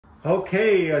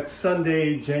Okay, it's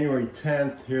Sunday, January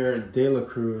 10th here at De La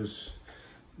Cruz.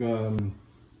 Some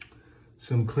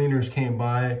cleaners came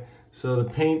by. So the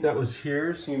paint that was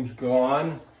here seems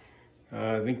gone.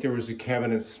 I think there was a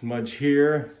cabinet smudge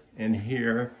here and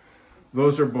here.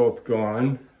 Those are both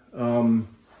gone.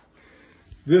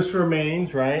 This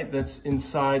remains, right? That's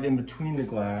inside in between the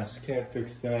glass. Can't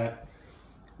fix that.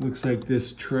 Looks like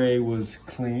this tray was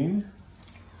cleaned.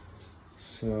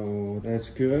 So that's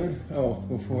good. Oh,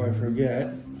 before I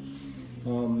forget,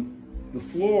 the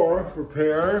floor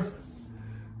repair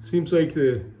seems like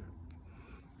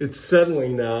it's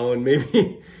settling now, and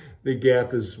maybe the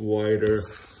gap is wider.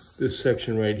 This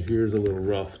section right here is a little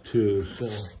rough too, so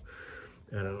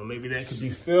I don't know, maybe that could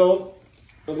be filled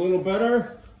a little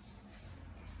better.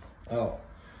 Oh,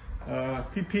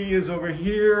 PP is over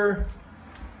here.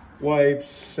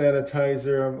 Wipes,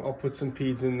 sanitizer, I'll put some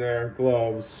peds in there,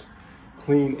 gloves,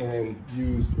 clean and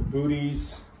used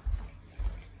booties.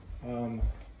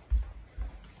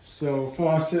 So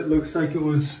faucet looks like it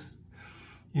was,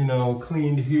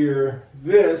 cleaned here.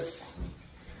 This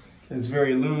is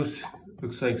very loose.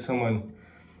 Looks like someone,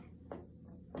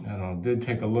 did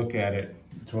take a look at it.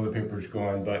 The toilet paper's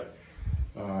gone, but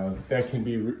that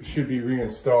should be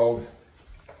reinstalled.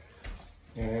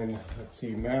 And let's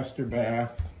see, master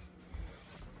bath.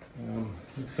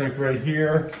 Looks like right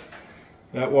here,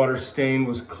 that water stain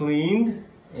was cleaned,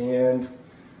 and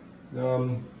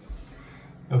the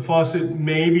faucet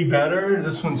may be better.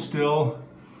 This one's still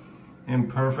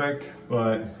imperfect,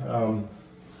 but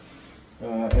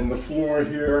and the floor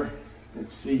here,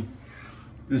 let's see,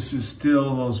 this is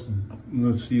still those,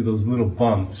 let's see those little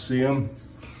bumps, see them?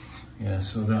 Yeah,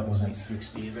 so that wasn't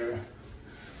fixed either.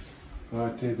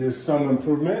 But there's some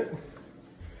improvement.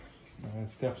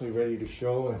 It's definitely ready to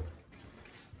show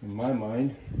in my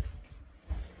mind.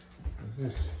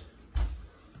 What's this?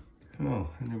 Oh,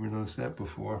 I never noticed that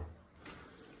before.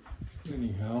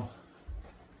 Anyhow,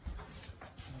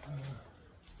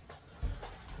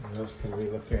 what else can we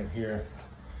look at here?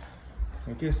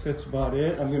 I guess that's about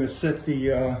it. I'm going to set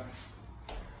the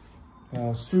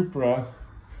Supra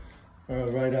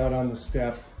right out on the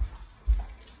step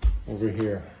over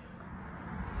here.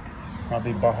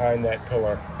 Probably behind that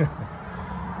pillar. And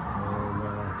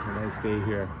it's a nice day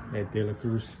here at De La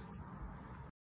Cruz.